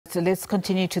let's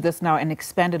continue to this now and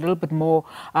expand a little bit more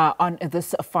on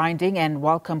this finding, and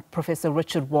welcome Professor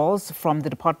Richard Walls from the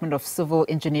Department of Civil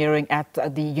Engineering at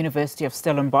the University of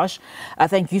Stellenbosch.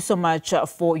 Thank you so much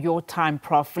for your time,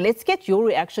 Prof. Let's get your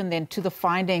reaction then to the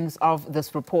findings of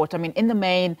this report. I mean, in the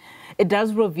main, it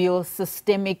does reveal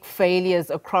systemic failures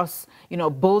across,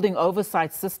 building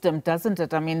oversight system, doesn't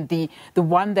it? I mean, the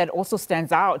one that also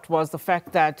stands out was the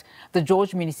fact that the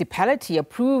George municipality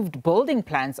approved building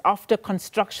plans after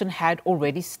construction had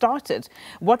already started.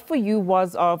 What for you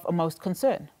was of most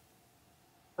concern?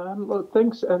 Well,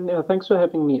 thanks, and thanks for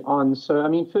having me on. So, I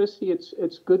mean, firstly,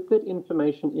 it's good that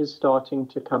information is starting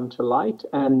to come to light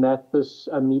and that this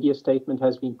media statement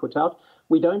has been put out.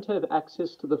 We don't have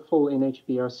access to the full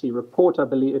NHBRC report. I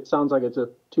believe it sounds like it's a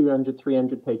 200,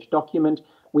 300-page document.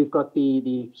 We've got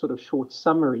the sort of short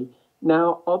summary.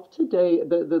 Now, of today,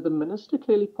 the minister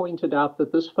clearly pointed out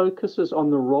that this focuses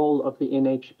on the role of the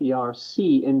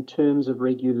NHBRC in terms of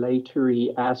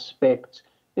regulatory aspects,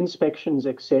 inspections,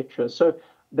 etc. So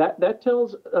that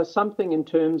tells us something in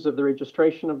terms of the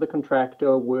registration of the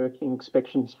contractor, work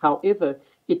inspections. However,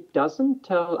 it doesn't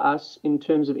tell us in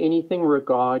terms of anything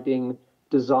regarding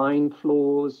design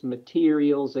flaws,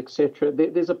 materials, etc.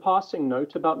 There's a passing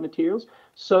note about materials.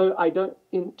 So I don't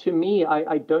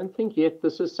think yet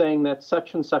this is saying that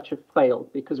such and such have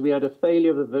failed, because we had a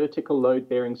failure of the vertical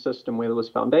load-bearing system, whether it was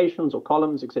foundations or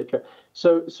columns, etc.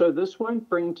 So this won't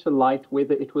bring to light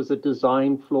whether it was a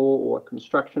design flaw or a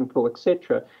construction flaw,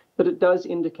 etc. But it does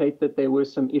indicate that there were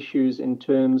some issues in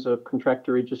terms of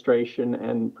contractor registration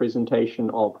and presentation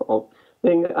of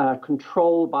being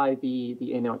controlled by the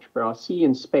NHBRC,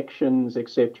 inspections,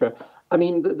 etc. I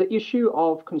mean, the issue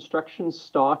of construction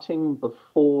starting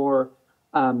before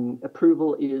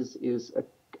approval is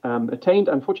attained.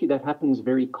 Unfortunately, that happens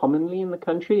very commonly in the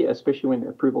country, especially when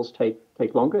approvals take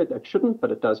longer. That shouldn't,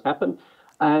 but it does happen.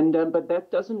 And but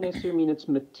that doesn't necessarily mean it's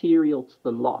material to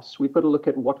the loss. We've got to look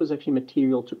at what was actually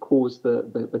material to cause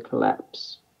the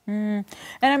collapse. And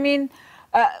I mean,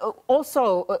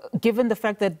 also, given the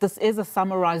fact that this is a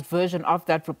summarized version of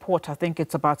that report, I think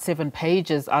it's about 7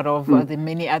 pages out of the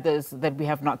many others that we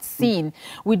have not seen.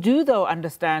 We do, though,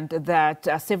 understand that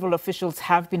several officials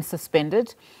have been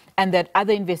suspended and that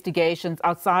other investigations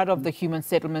outside of the Human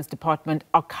Settlements Department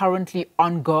are currently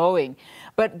ongoing.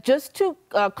 But just to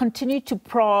continue to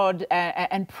prod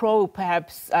and probe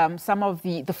perhaps some of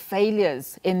the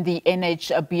failures in the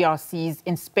NHBRC's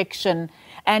inspection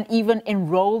and even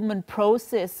enrollment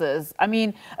processes, I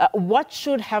mean, what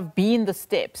should have been the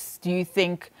steps, do you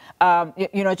think,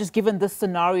 just given this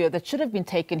scenario that should have been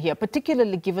taken here,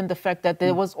 particularly given the fact that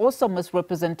there was also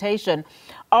misrepresentation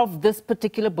of this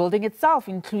particular building itself,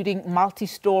 including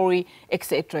multi-story,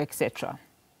 etc., etc.?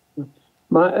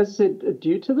 As I said,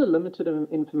 due to the limited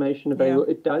information available,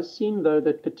 it does seem, though,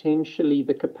 that potentially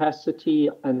the capacity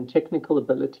and technical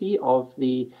ability of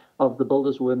the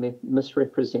builders were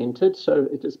misrepresented. So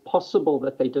it is possible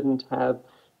that they didn't have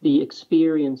the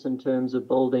experience in terms of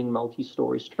building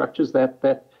multi-story structures.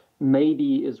 That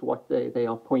maybe is what they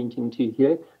are pointing to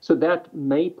here. So that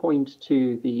may point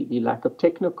to the lack of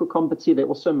technical competency. They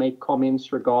also make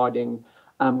comments regarding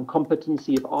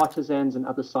competency of artisans and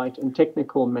other site and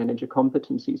technical manager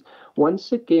competencies.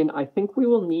 Once again, I think we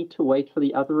will need to wait for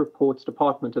the other reports,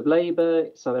 Department of Labour,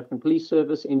 South African Police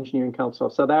Service, Engineering Council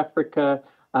of South Africa,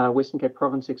 Western Cape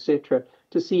Province, etc.,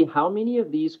 to see how many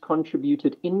of these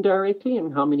contributed indirectly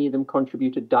and how many of them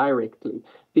contributed directly.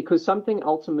 Because something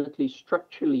ultimately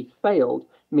structurally failed,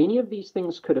 many of these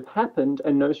things could have happened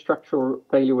and no structural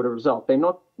failure would have resulted.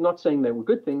 They're not saying they were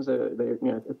good things. They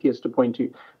appears to point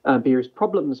to various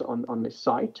problems on this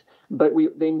site, but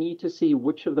they need to see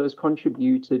which of those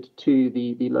contributed to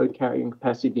the load carrying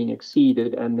capacity being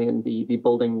exceeded and then the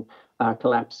building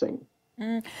collapsing.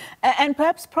 And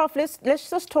perhaps, Prof, let's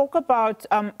just talk about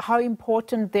how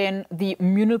important then the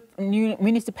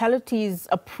municipalities'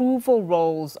 approval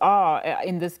roles are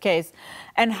in this case,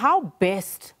 and how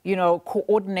best,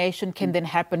 coordination can then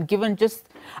happen, given just,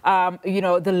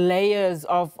 the layers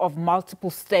of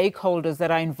multiple stakeholders that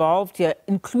are involved here,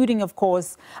 including, of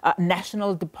course,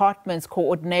 national departments,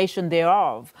 coordination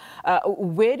thereof.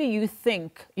 Where do you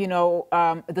think,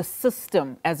 the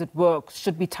system as it works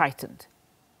should be tightened?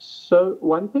 So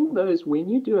one thing, though, is when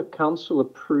you do a council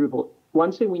approval,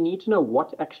 one thing we need to know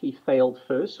what actually failed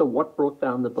first, so what brought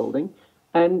down the building.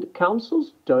 And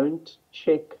councils don't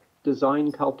check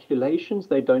design calculations,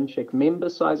 they don't check member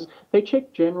sizes, they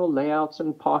check general layouts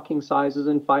and parking sizes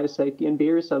and fire safety and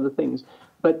various other things,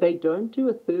 but they don't do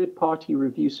a third-party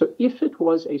review. So if it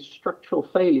was a structural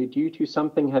failure due to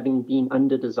something having been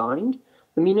under-designed,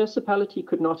 The municipality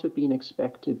could not have been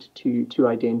expected to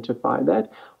identify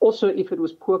that. Also, if it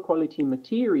was poor quality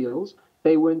materials,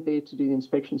 they weren't there to do the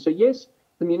inspection. So yes,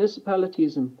 the municipality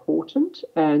is important,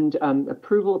 and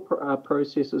approval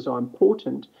processes are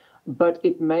important, but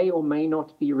it may or may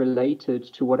not be related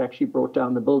to what actually brought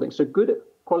down the building. So good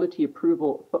quality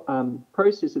approval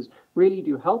processes really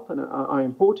do help and are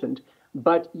important,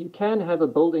 but you can have a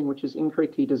building which is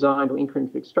incorrectly designed or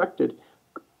incorrectly constructed,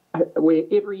 where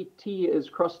every T is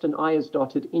crossed and I is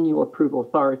dotted in your approval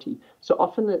authority. So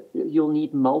often you'll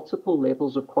need multiple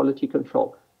levels of quality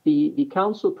control. The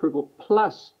council approval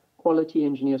plus quality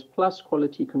engineers, plus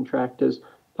quality contractors,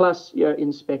 plus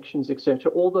inspections,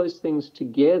 etc. All those things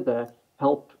together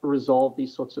help resolve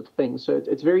these sorts of things. So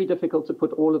it's very difficult to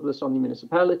put all of this on the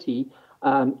municipality,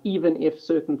 even if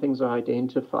certain things are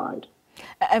identified.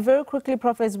 And very quickly,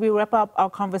 Prof, as we wrap up our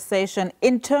conversation,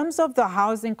 in terms of the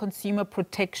Housing Consumer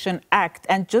Protection Act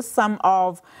and just some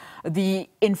of the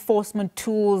enforcement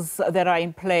tools that are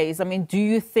in place, I mean, do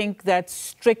you think that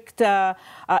stricter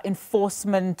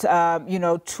enforcement,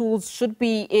 tools should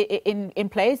be in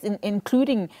place,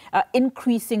 including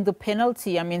increasing the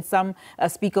penalty? I mean, some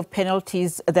speak of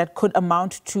penalties that could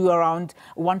amount to around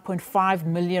 1.5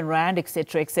 million rand,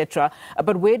 etc., etc.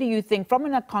 But where do you think, from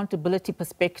an accountability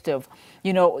perspective,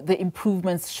 the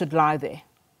improvements should lie there?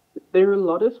 There are a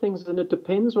lot of things, and it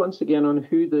depends once again on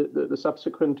who the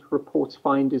subsequent reports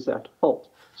find is at fault.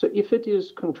 So if it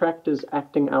is contractors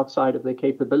acting outside of their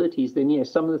capabilities, then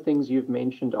yes, some of the things you've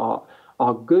mentioned are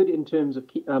good in terms of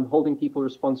holding people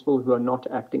responsible who are not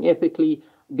acting ethically,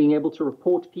 being able to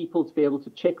report people, to be able to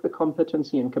check the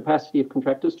competency and capacity of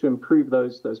contractors to improve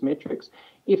those metrics.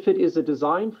 If it is a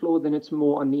design flaw, then it's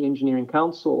more on the Engineering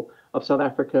Council of South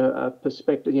Africa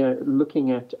perspective,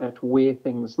 looking at where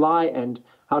things lie and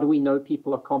how do we know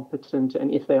people are competent,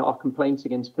 and if there are complaints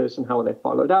against person, how are they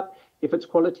followed up? If it's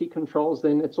quality controls,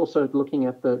 then it's also looking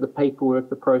at the paperwork,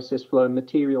 the process flow,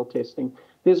 material testing.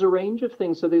 There's a range of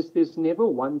things. So there's never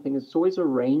one thing. It's always a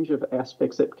range of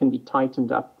aspects that can be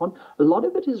tightened up on. A lot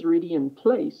of it is really in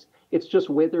place. It's just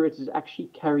whether it is actually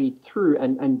carried through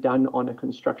and done on a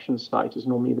construction site is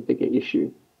normally the bigger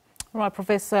issue. All right,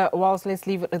 Professor Walls, let's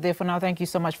leave it there for now. Thank you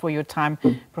so much for your time.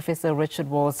 Professor Richard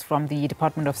Walls from the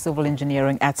Department of Civil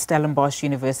Engineering at Stellenbosch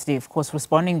University, of course,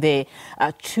 responding there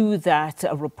to that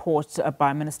report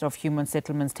by Minister of Human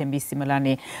Settlements, Thembi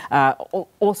Simelane,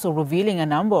 also revealing a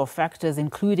number of factors,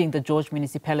 including the George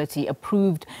municipality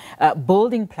approved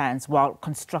building plans while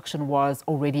construction was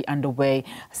already underway.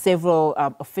 Several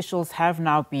officials have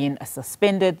now been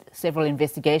suspended. Several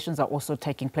investigations are also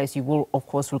taking place. You will, of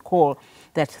course, recall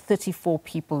that 34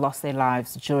 people lost their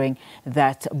lives during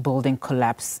that building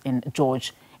collapse in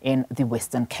George in the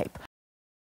Western Cape.